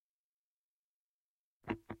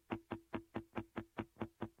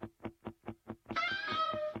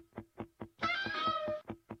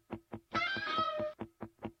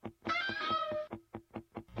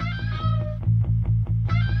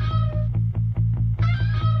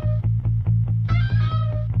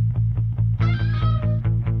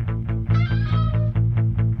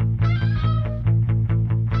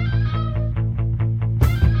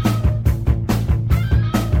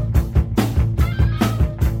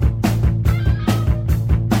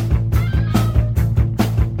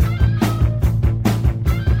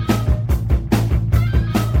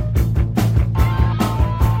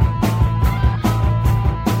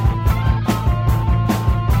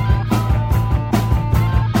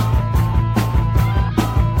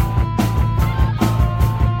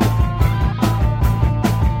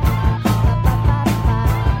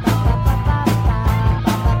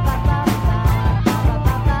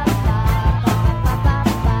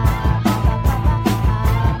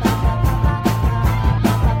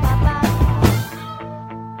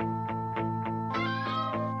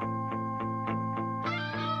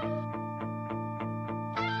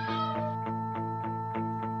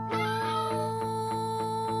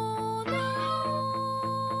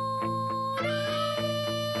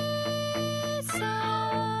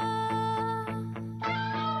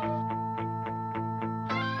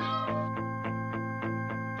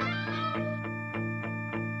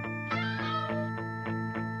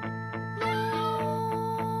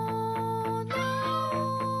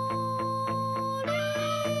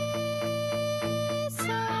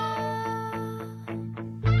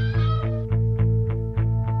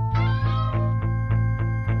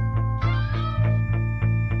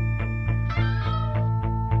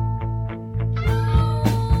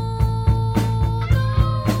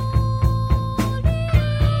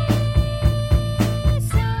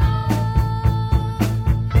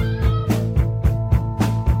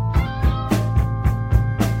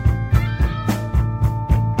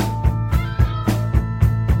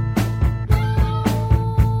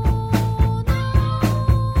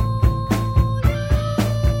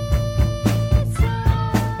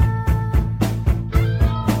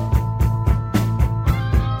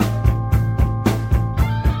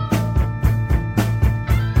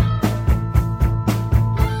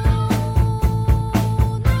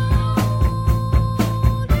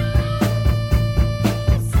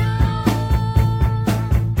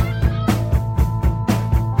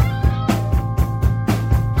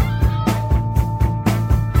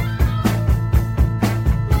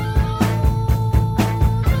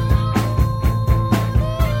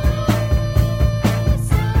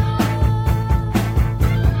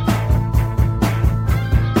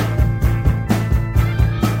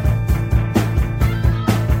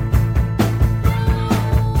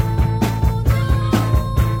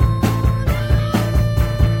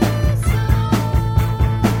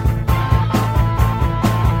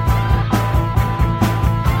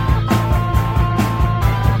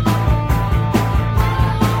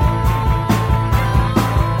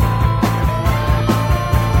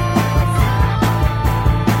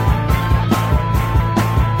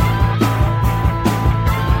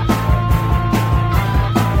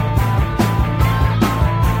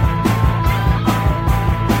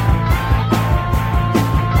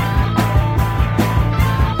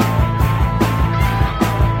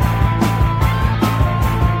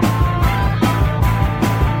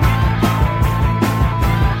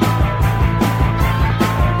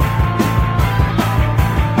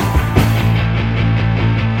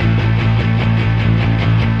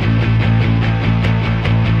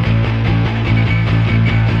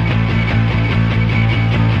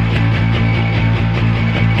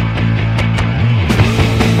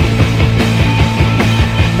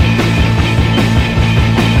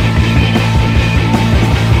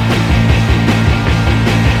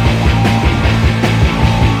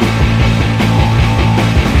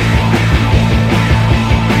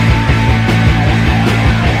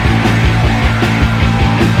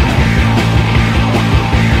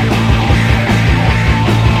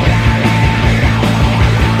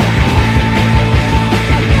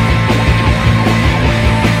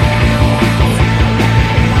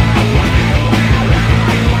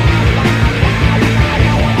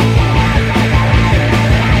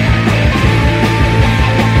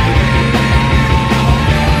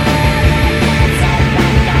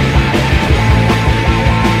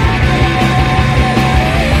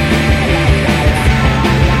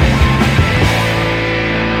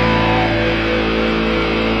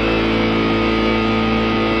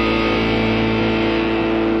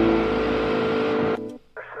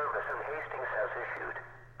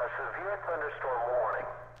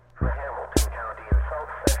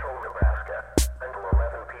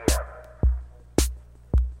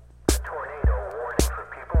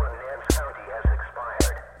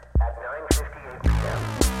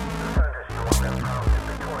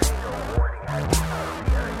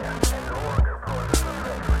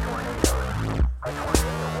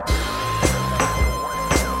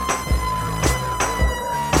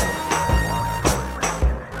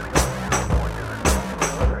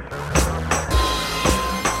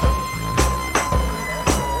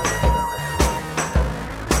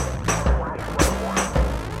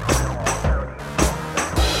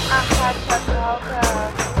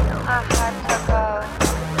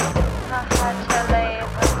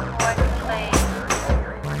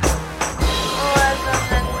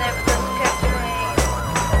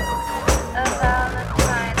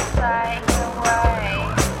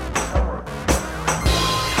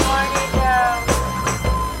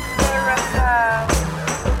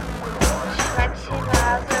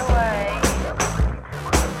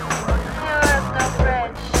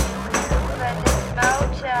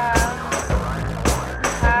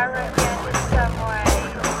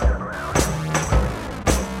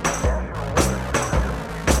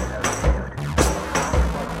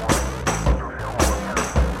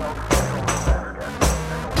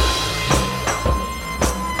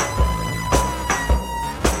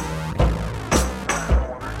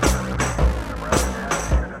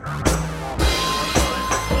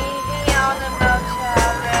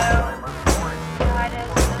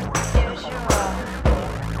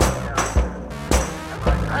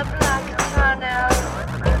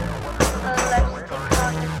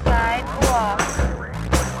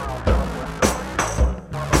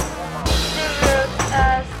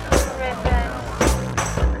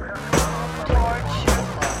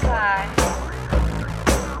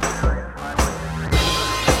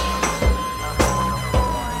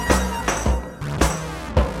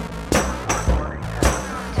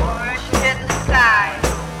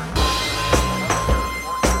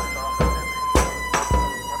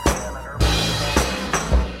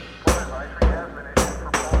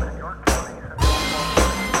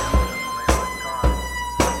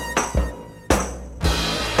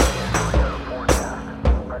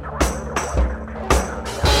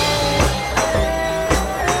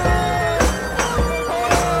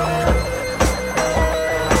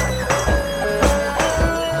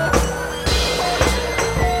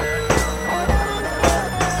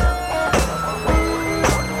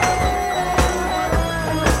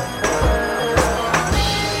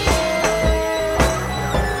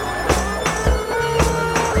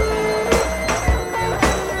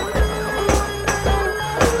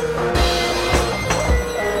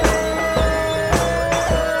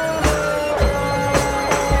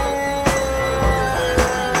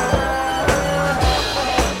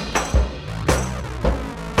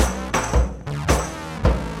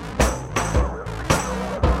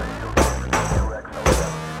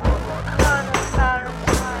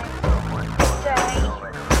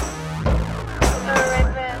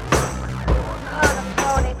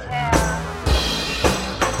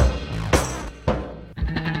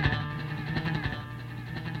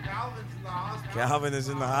Calvin is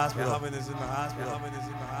in the hospital. Calvin is in the hospital. Calvin is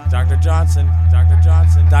in the hospital. Dr. Johnson. Dr.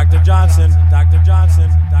 Johnson. Dr. Johnson. Dr.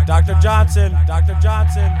 Johnson. Dr. Johnson. Dr.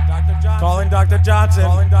 Johnson. Dr. Johnson. Calling Dr. Johnson.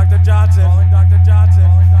 Calling Dr. Johnson. Calling Dr. Johnson.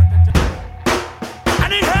 I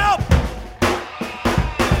need help.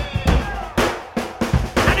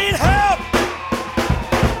 I need help.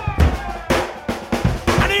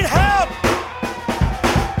 I need help.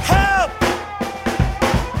 Help.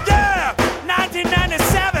 Yeah.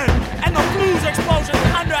 1997 and the blues explosion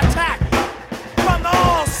is under attack from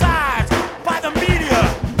all sides by the media.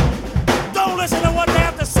 Don't listen to what they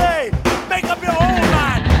have to say. Make up your own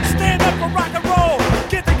mind. Stand up for rock and roll.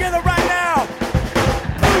 Get together right now.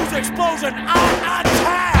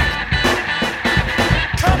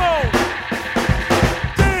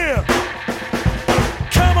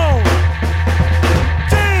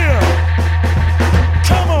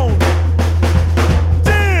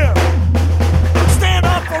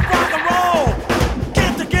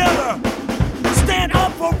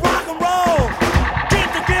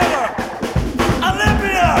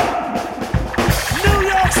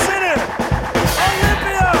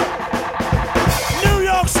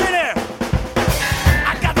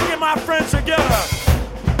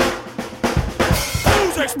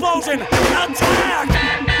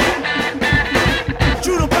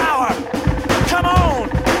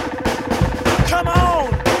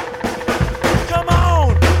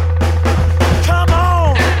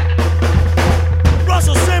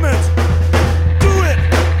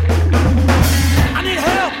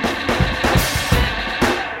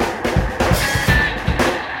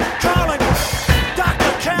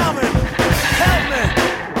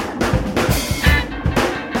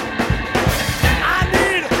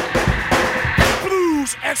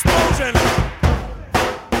 explosion.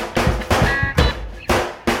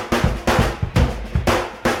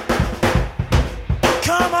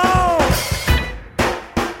 Come on.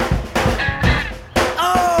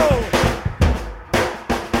 Oh.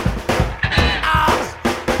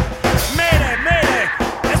 Mayday, mayday.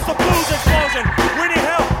 It's the blues explosion. We need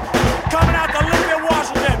help. Coming out to Olympia,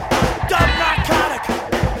 Washington. Dub narcotic.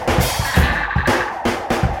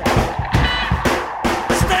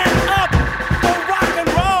 Stand up for rock and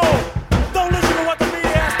roll. Don't listen to what the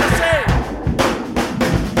media has to say.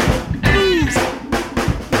 Blues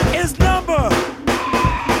is number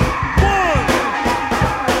one.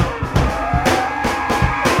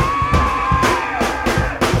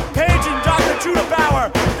 Paging Dr. Judah Bauer.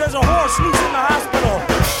 There's a horse loose in the hospital.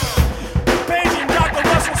 Paging Dr.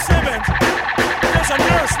 Russell Simmons. There's a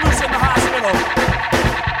nurse loose in the hospital.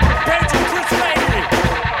 Paging Chris Bailey.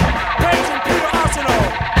 Paging Peter Arsenault.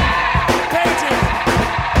 Paging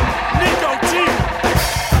Nico G.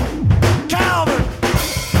 Calvin.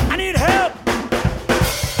 I need help.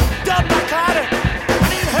 Dub narcotic. I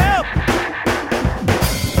need help.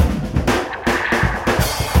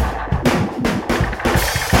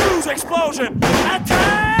 Blues explosion.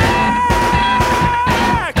 Attack!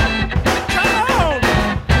 Come on!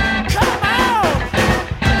 Come on! Come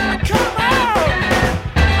on! Come on!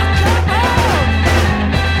 Come on!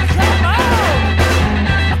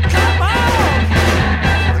 Come on!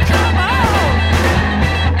 Come on!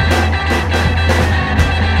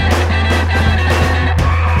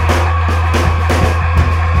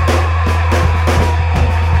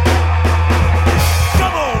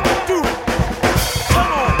 Come on, do it!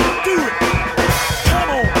 Come on, do it!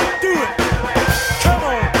 Come on, do it! Come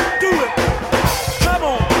on, do it! Come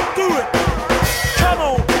on, do it! Come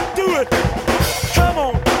on, do it! Come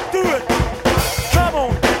on, do it! Come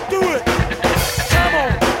on, do it! Come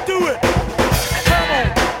on, do it! Come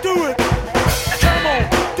on, do it! Come on,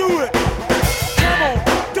 do it! Come on,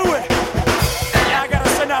 do it! Yeah, I gotta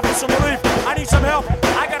send out for some relief. I need some help.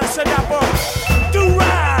 I gotta send out for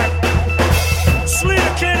Do-Rag,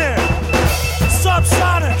 Sleater Kinney,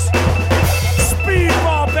 Subsonics,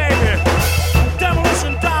 Speedball Baby,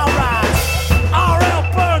 Demolition Doll Rides, R.L.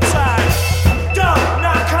 Burnside, Dub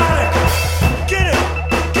Narcotic. Get it,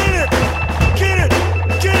 get it, get it,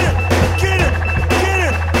 get it, get it, get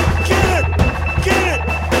it, get it, get it,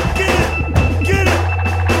 get it, get it.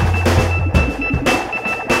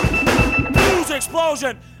 Blues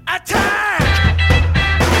explosion. Attack!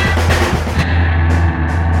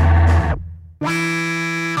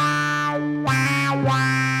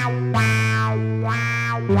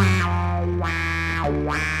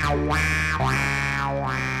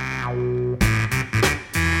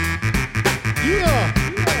 Yeah,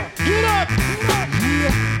 get up.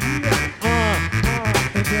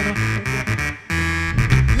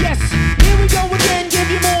 Yes, here we go again. Give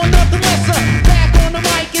you more, nothing lesser. Back on the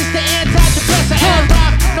mic is the antidepressant. And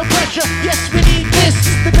rock, no pressure. Yes, we need this.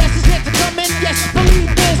 The best is yet to come in. Yes,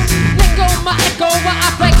 believe this. Let go my echo, while I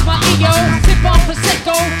flex my ego. Sip on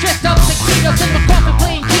Prosecco, dressed up tuxedos in my coffin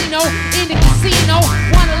playing Keno in the casino.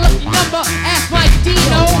 Wanna look your number? Ask Mike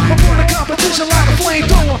Dino. I'm on a competition like a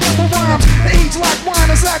flamethrower. My rhymes age like wine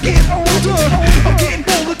as I get older. I'm getting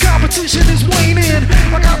bolder, competition is waning.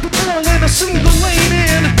 I got the ball and I see the lane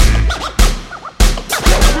in.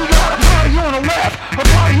 We got a party on the left, a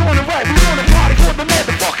party on the right. We want a party for the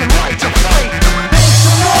motherfucking right to fight. Make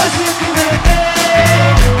some noise if you hear it.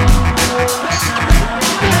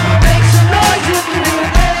 Make some noise if you hear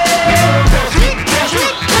it.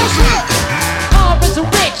 All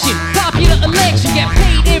resurrection, popular election, get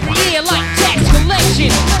paid every year like tax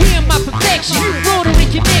collection. Hear my perfection, rotary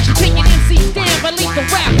connection, taking MCs down, release the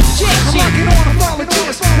rap I'm rejection. knocking on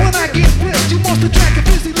apologies when I get pissed. You must have drank a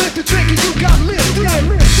busy lift and drinking, you got lifted.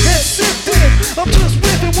 Head sifted, I'm just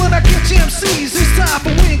ripping when I catch MCs. It's time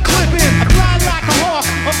for wing clipping. I fly like a hawk,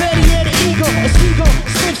 or better yet an eagle, a seagull,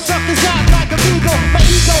 sniff suckers out like a beagle. My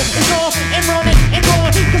ego is off and running and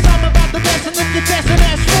going, cause I'm about the best and if you're best and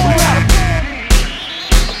that's wrong.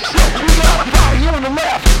 We got a party on the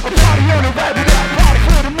left, a party on the right. We got a party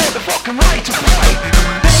for the motherfucking right to fight.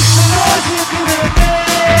 Make some noise if you hear it.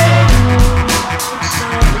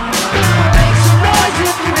 Make some noise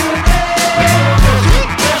if you hear it.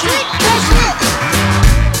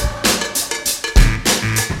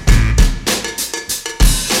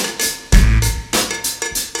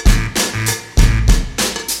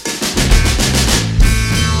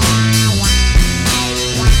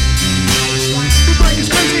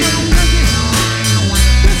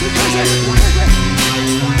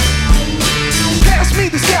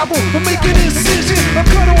 I'm making an incision. I'm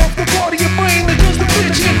cut off the part of your brain that does the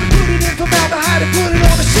bitching. Put it in formaldehyde and put it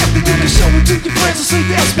on a chef. to your friends and say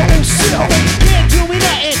that's my old self. Can't do me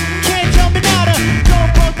nothing, can't tell me nada.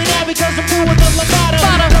 Don't punk me now because I'm doing the lambada.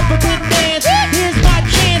 Never been dance, here's my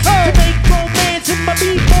chance to make romance in my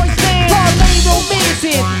B-boy stand. Parlay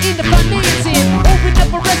romancing, in the financing. Open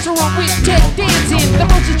up a restaurant with tech dancing. The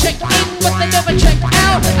motion check in, but they never check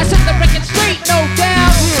out. I set the record straight, no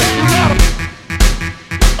doubt.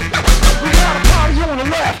 We got a party on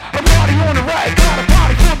the left, a party on the right. Got a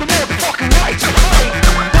party for the motherfucking right to fight.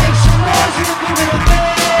 Make some noise if you do it.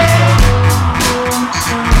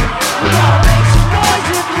 We gotta make some noise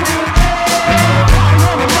if you do it. Party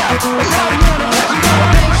on the left, a party on the left. We gotta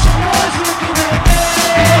make some noise if you do it.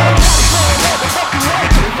 Party for the motherfucking right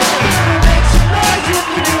to fight. Make some noise if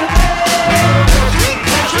you do it.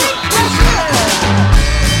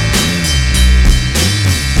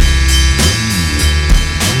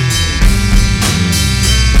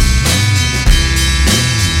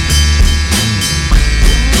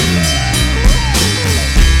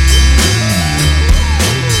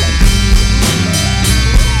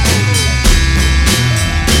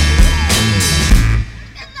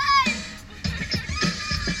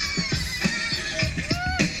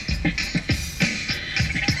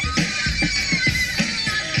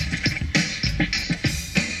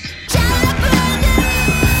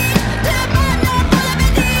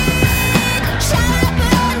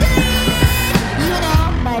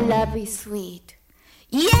 Sweet.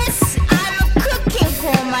 Yes, I'm cooking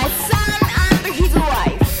for my son and his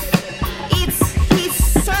wife. It's his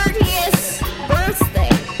 30th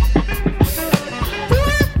birthday. 4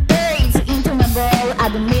 berries into my bowl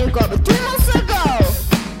at the milk of 2 months ago.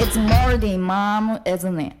 It's more than mom,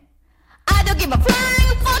 isn't it? I don't give a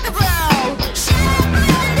flying fuck about.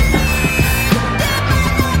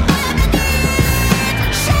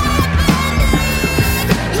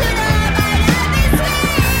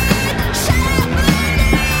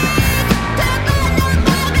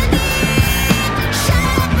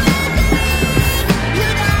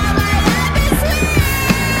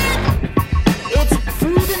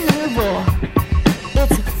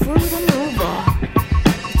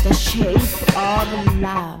 Of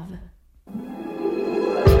love.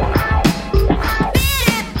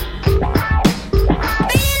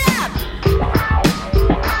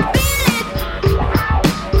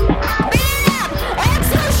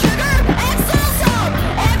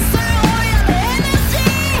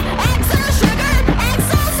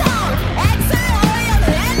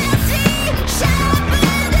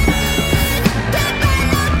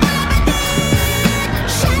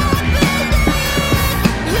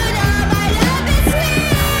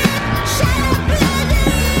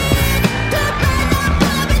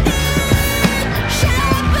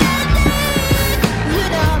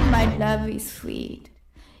 Sweet.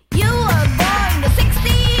 You were born in the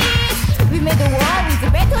 60s. We made the war with the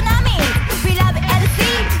Vietnamese. We love LC,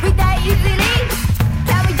 we die easily.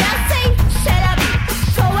 Can we just say, shut up?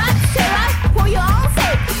 So what, Sarah, for your own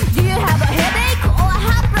sake? Do you have a headache or a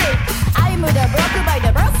heartbreak? I'm broken by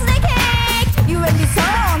the birthday cake. You and me so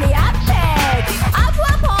on the uptake. I put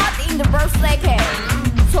a pot in the birthday cake.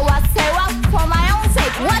 So what, Sarah, for my own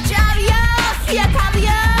sake? Watch out, yo, here come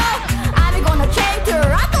you. I'm gonna change to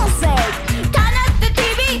rock on sake.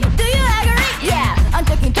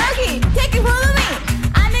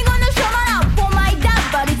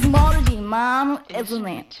 Mom, isn't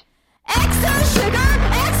it? Extra sugar,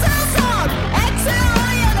 extra salt, extra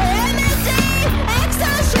oil, energy.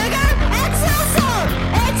 Extra sugar, extra salt,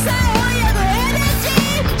 extra oil, energy.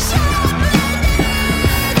 Shut up,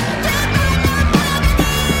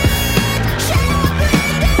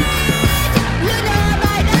 you know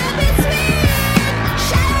my love is sweet.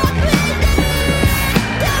 Shut up,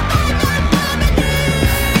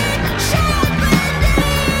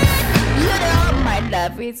 you know my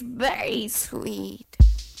love is very sweet.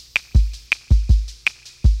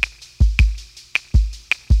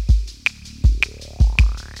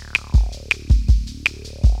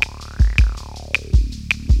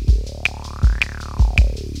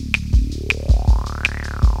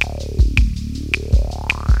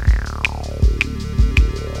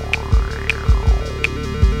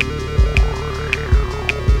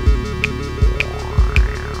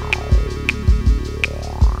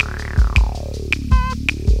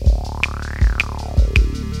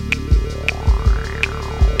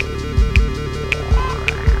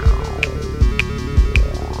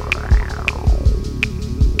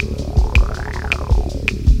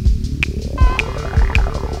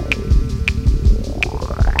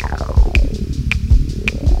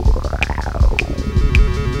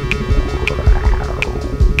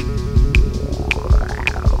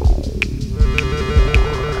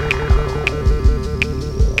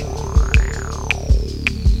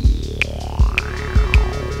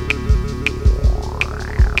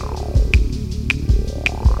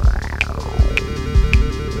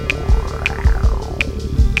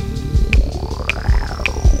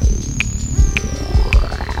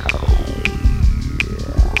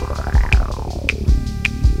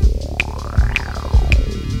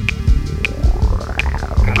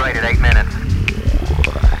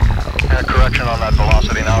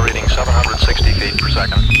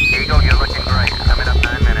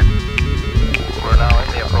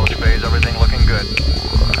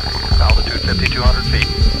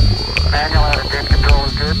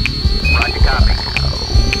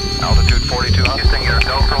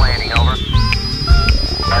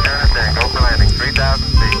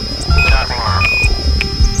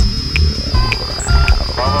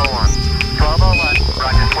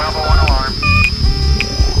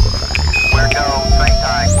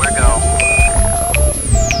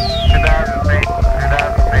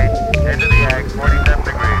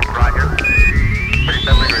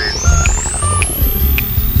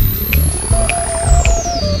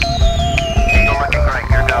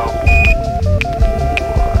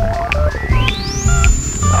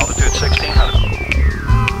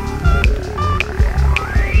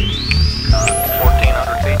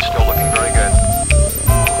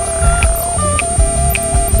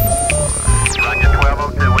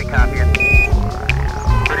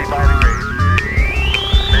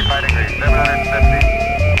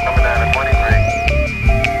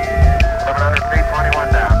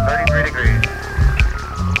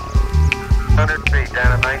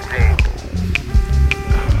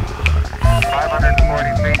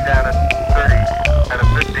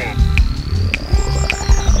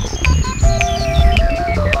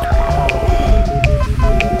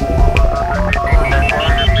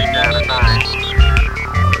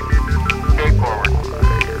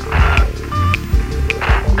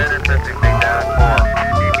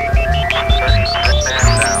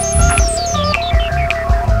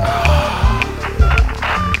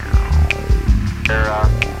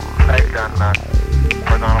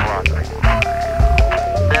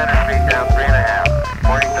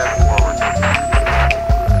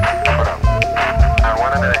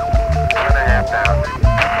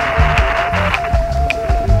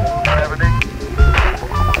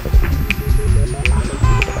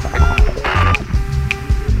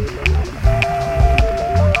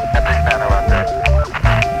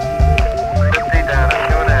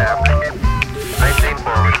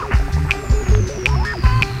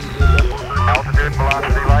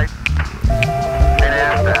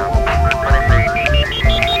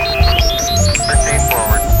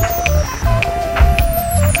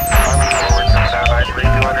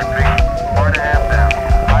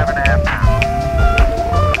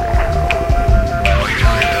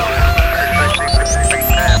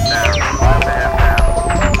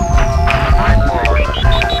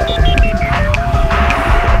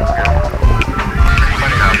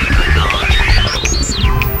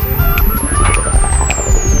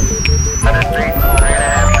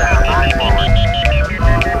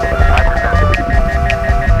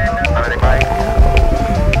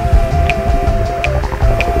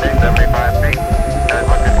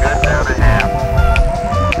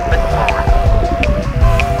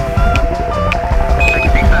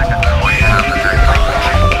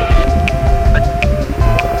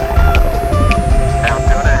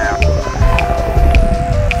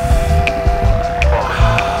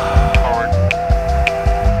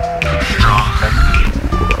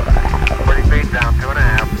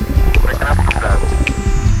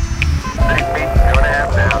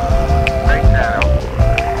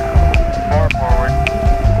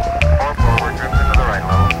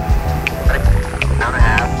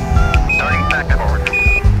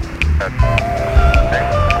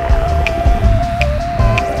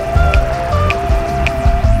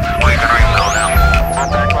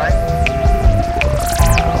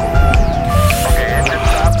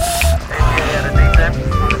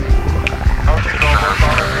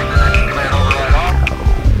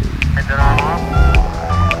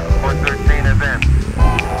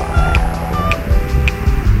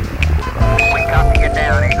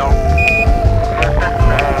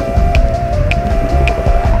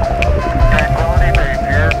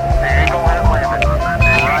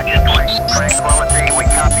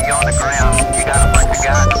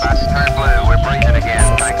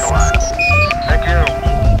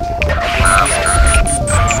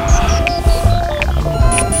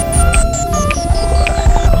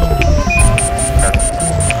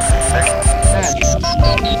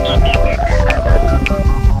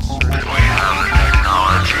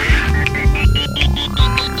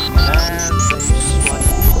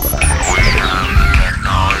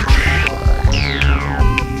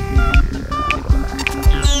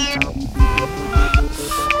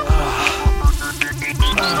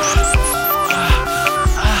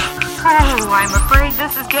 afraid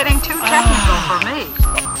this is getting too technical for me.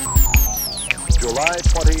 July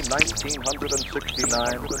 20,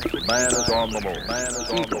 1969, man is on the moon. Man is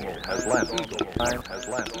on the moon. Has landed. Man has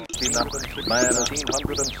landed. Man is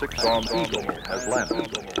 1906 on Eagle. Has landed.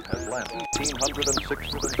 Has landed.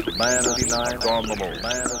 1906. Man is 9 on the moon.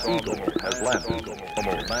 Man is on the moon. Has landed. The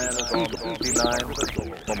moon. Man is on the moon.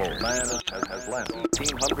 9. The moon. Man has landed.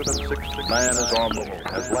 1906. Man is on the moon.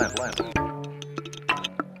 Has landed.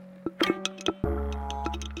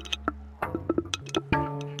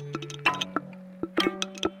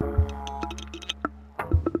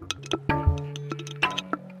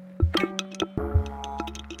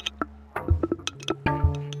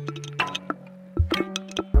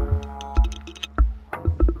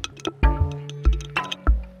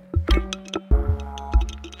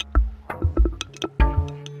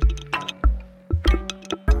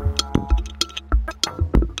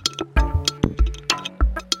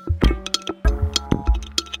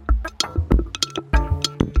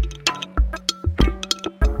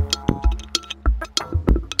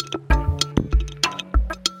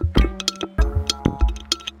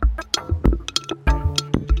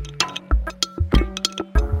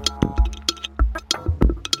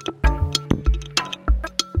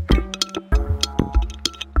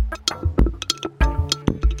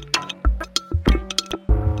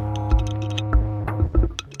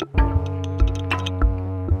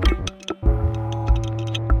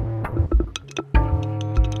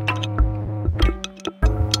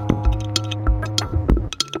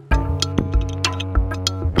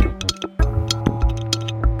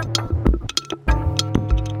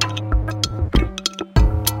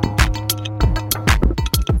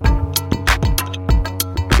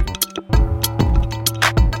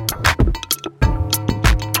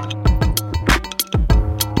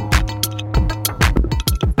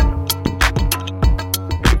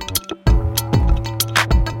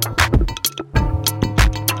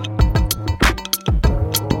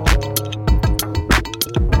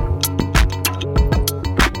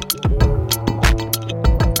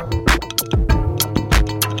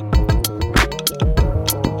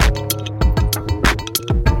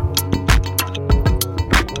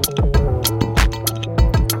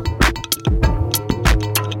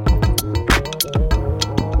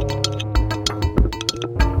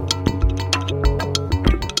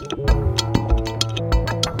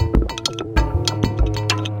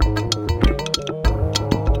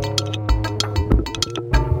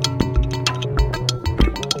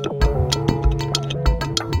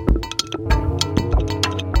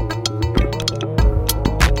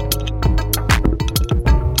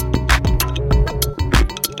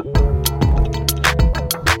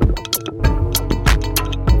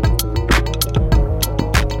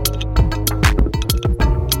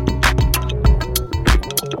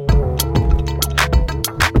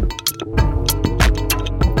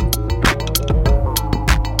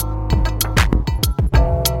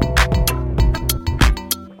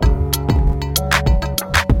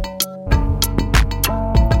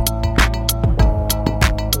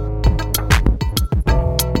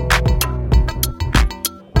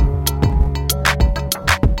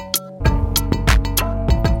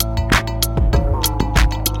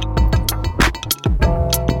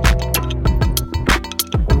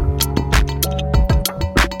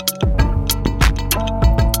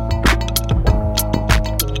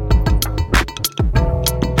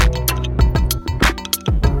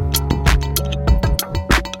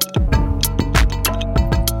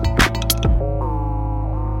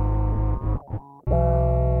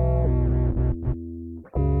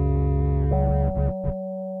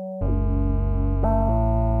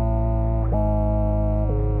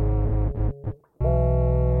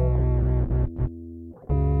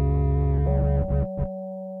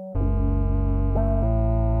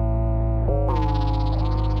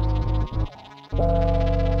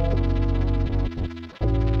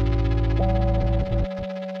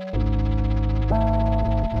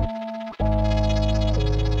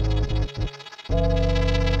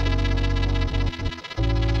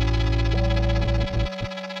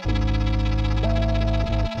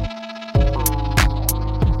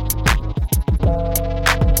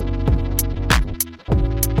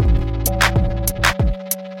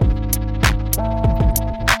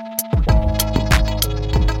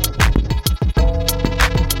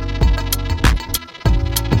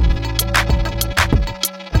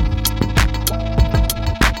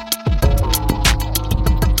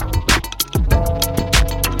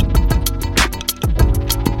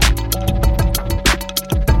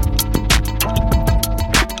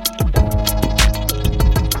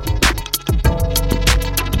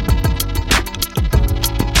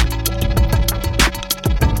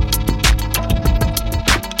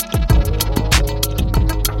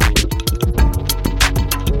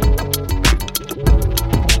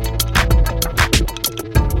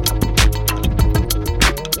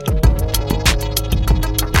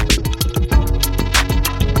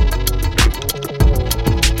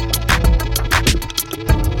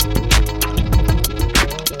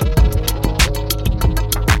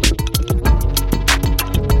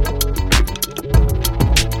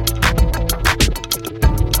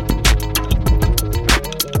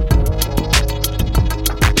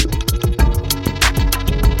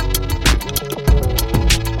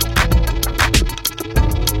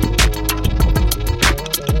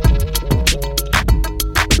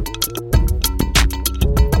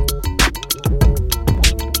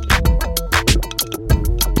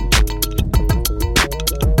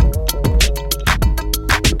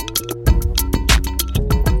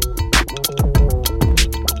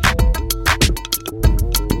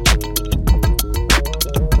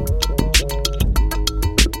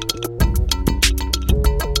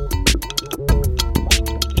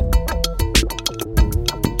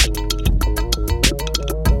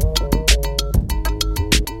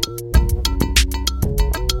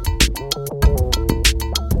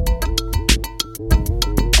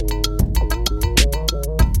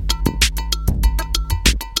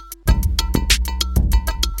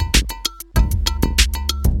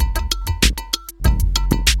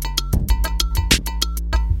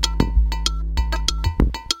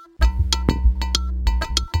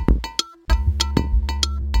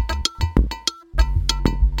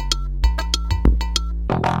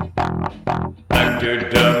 Selector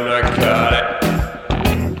dub narcotic.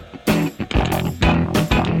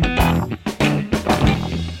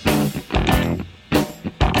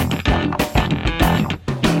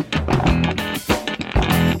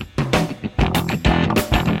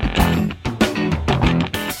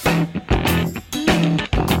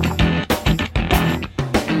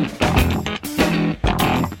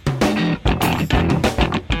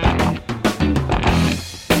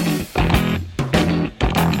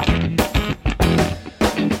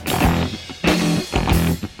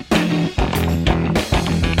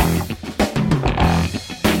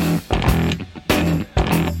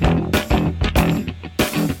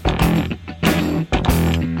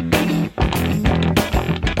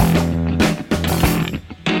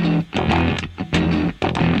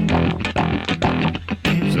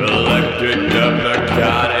 Selector dub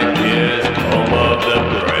narcotic is home of the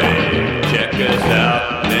brave. Check us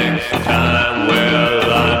out next time we're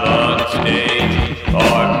live on stage.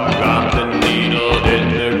 Or drop the needle in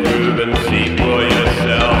the groove and see for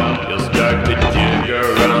yourself. You'll start to jig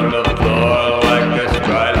around the floor like a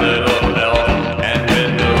spry little elf. And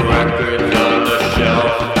when the record's on the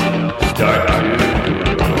shelf, start to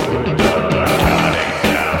dub narcotic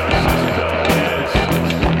sound system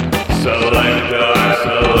is Selector.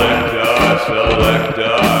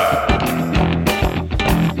 Selector.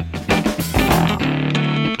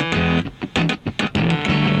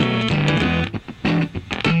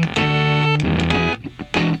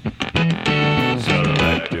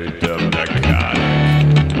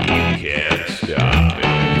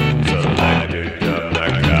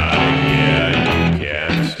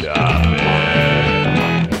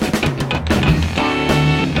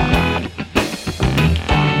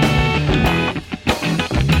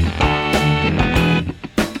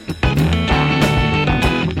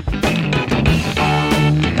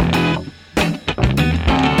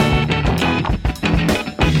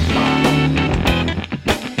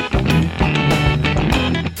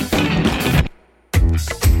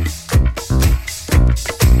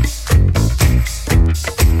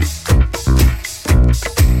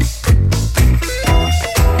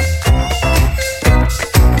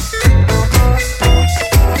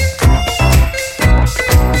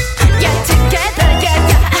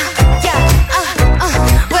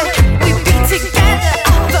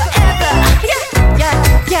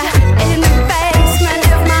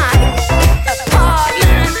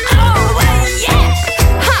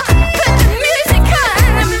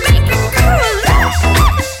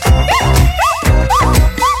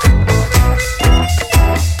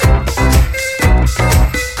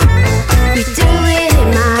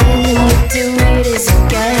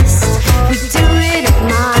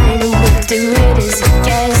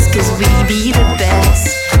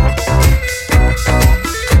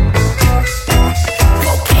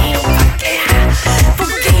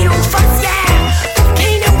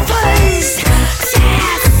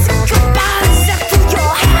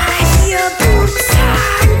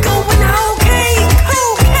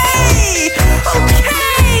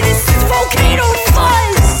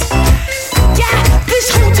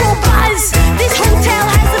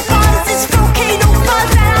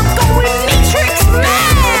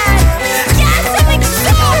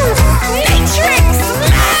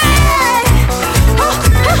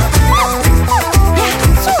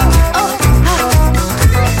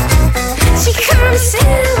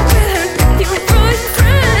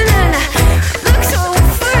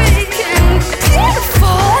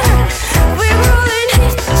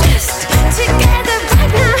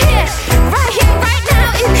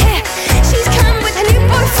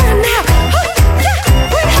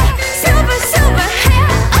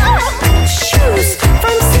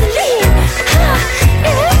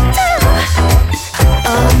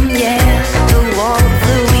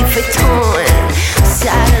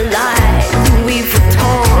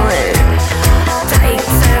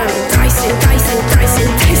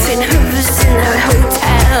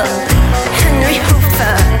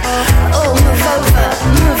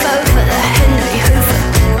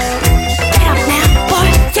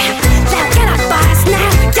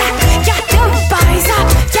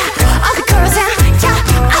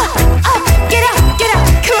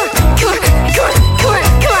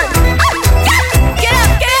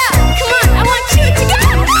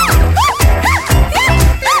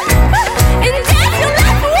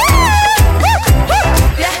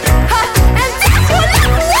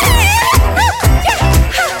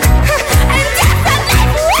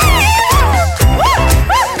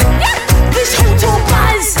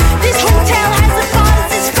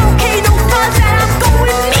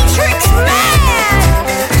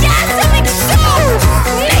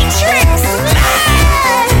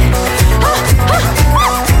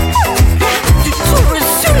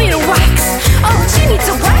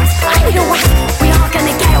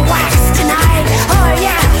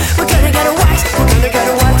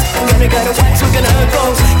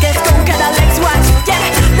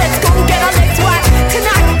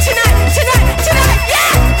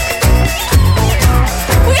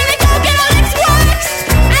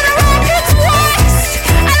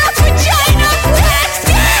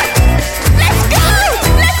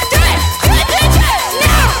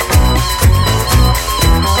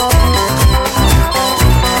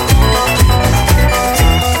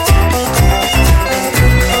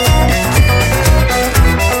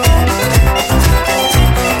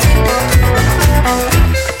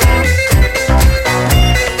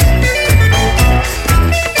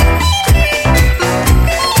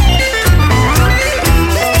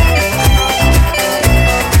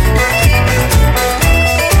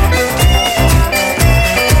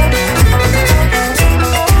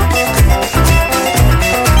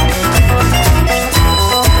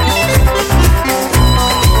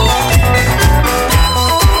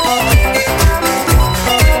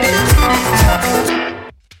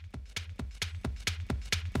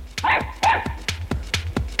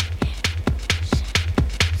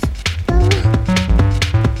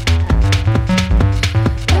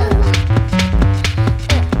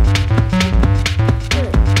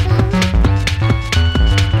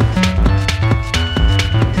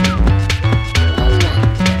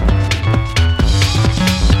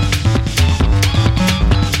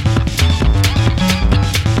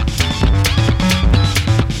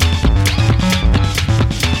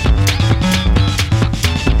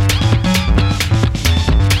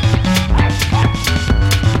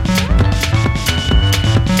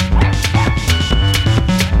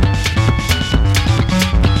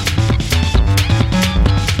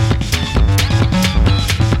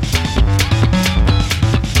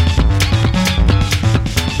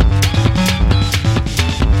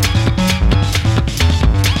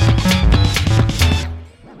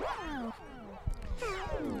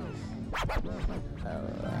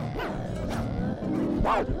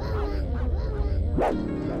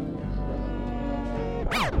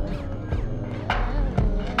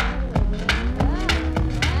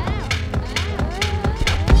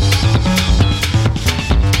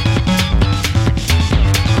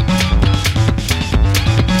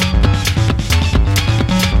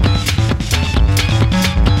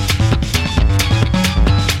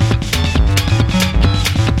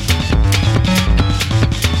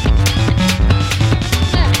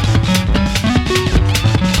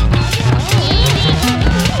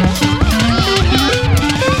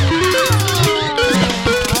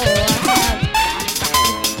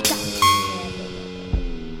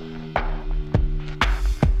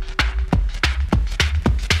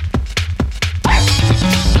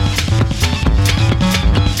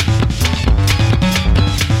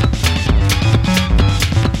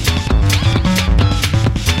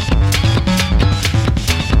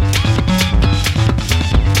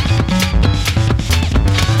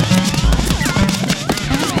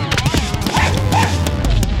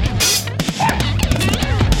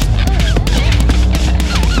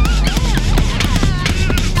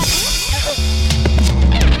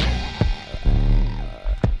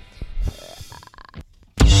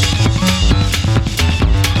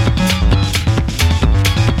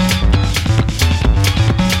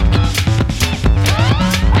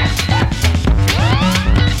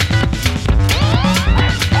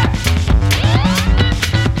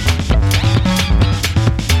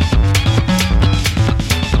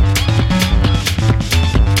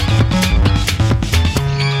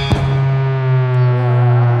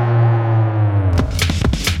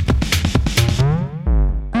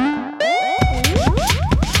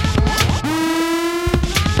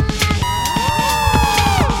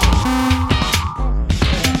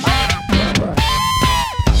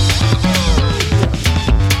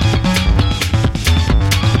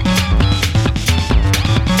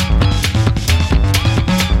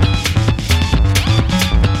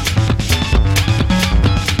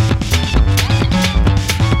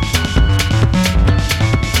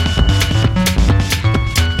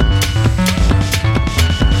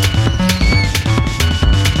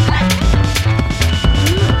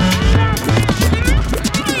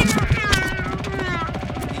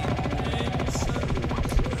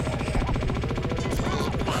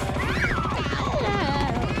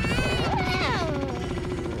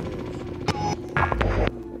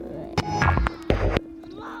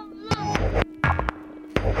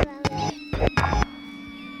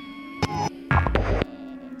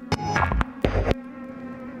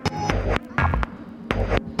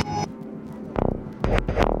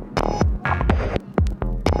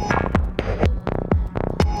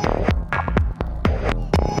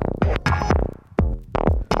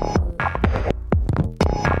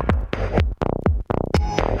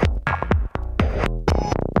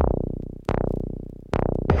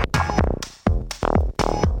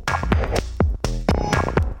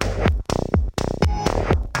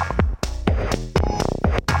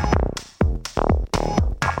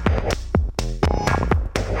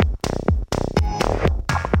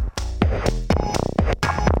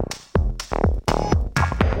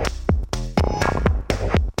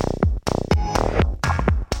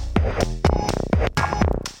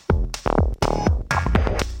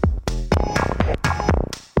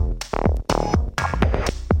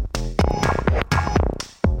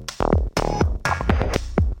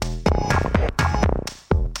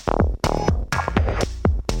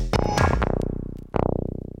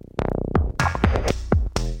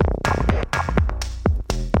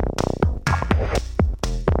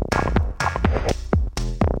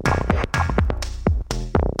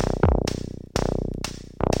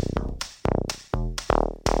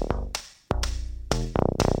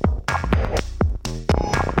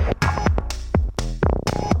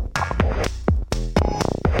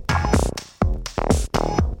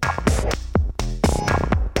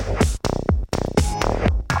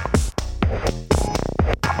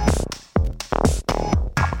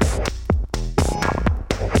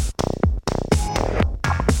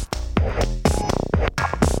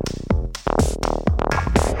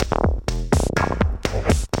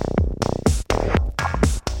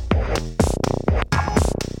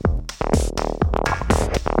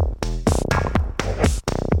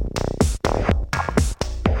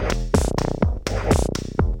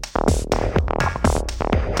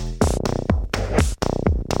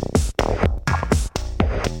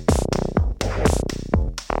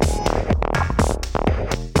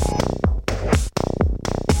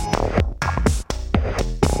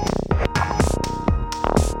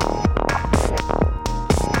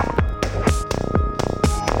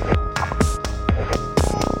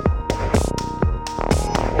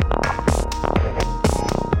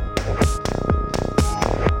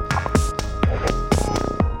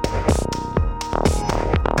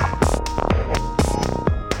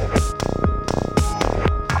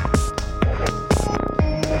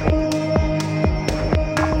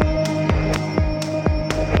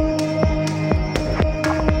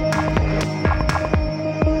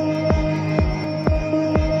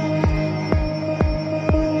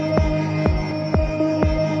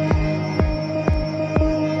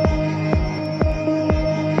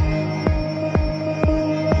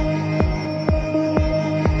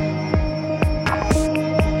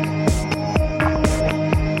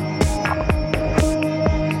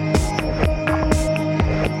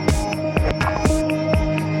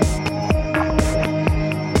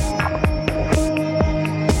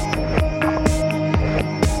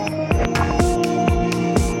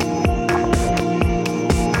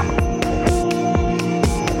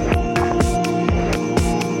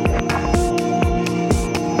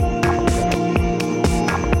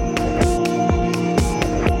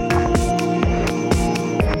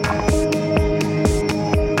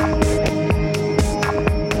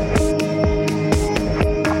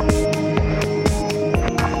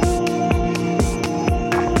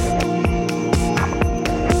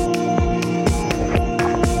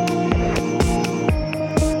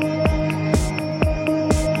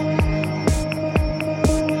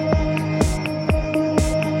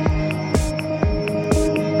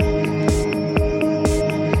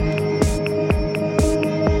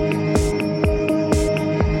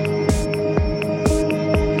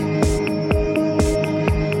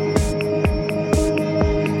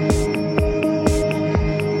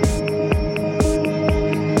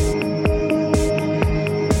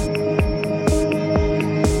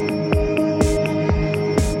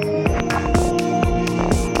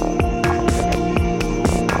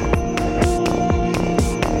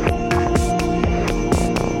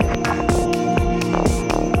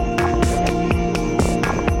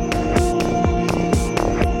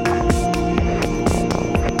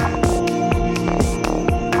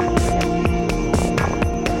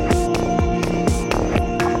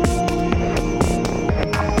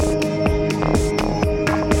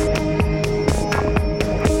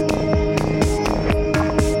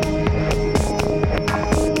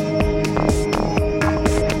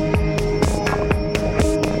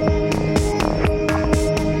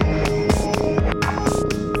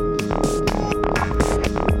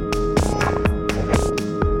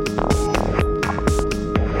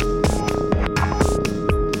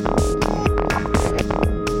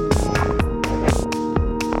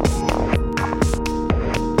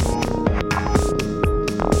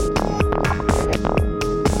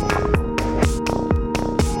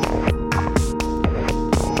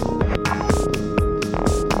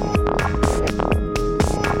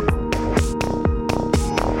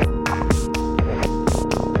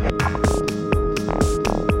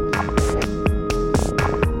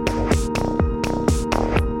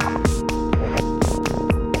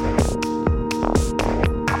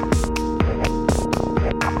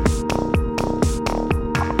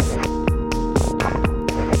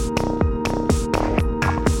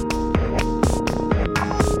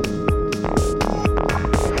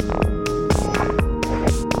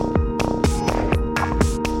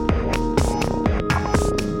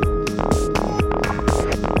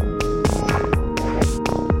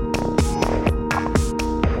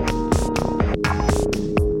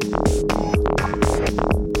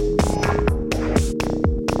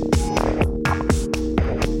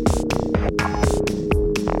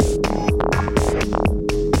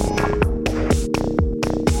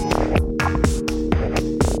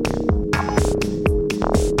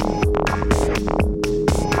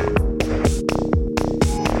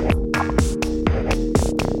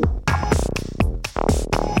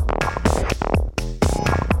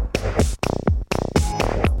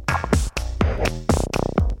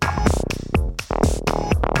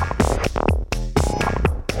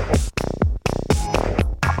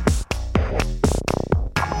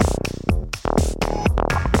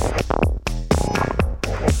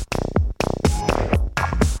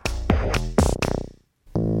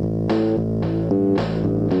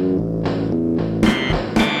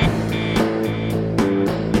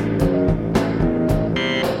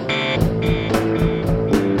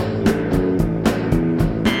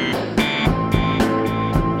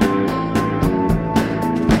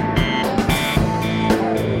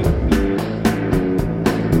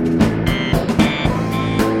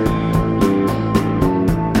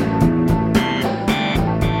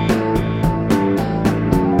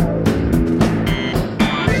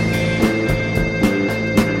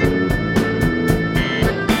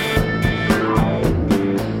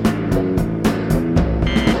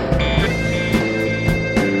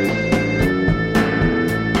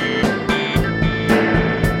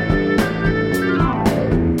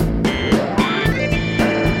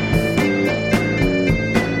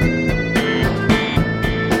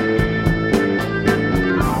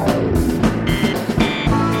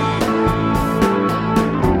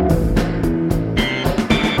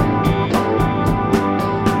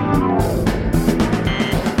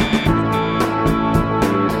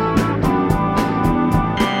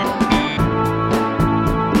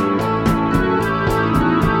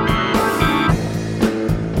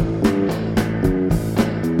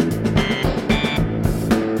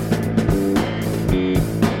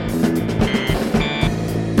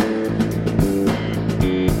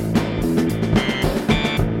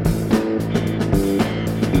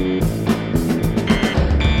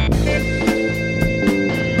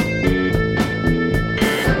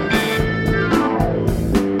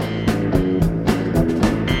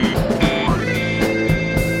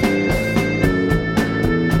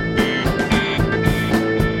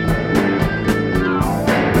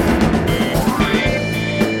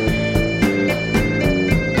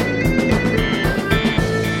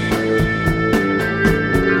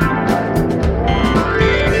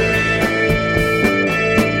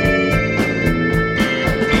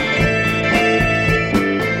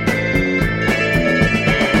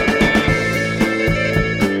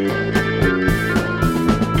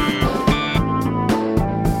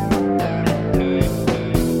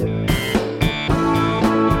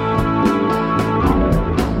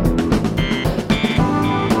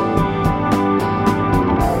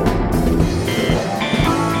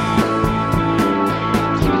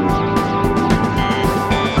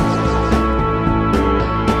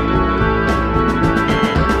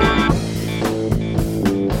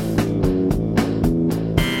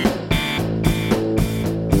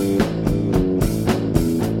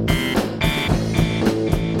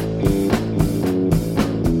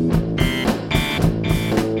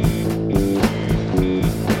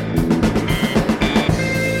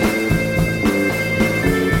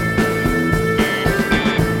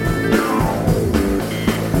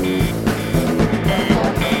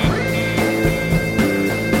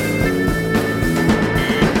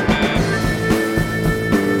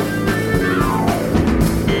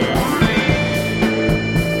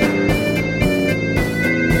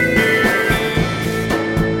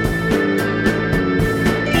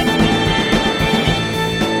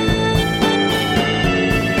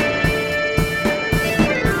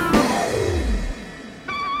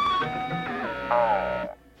 home.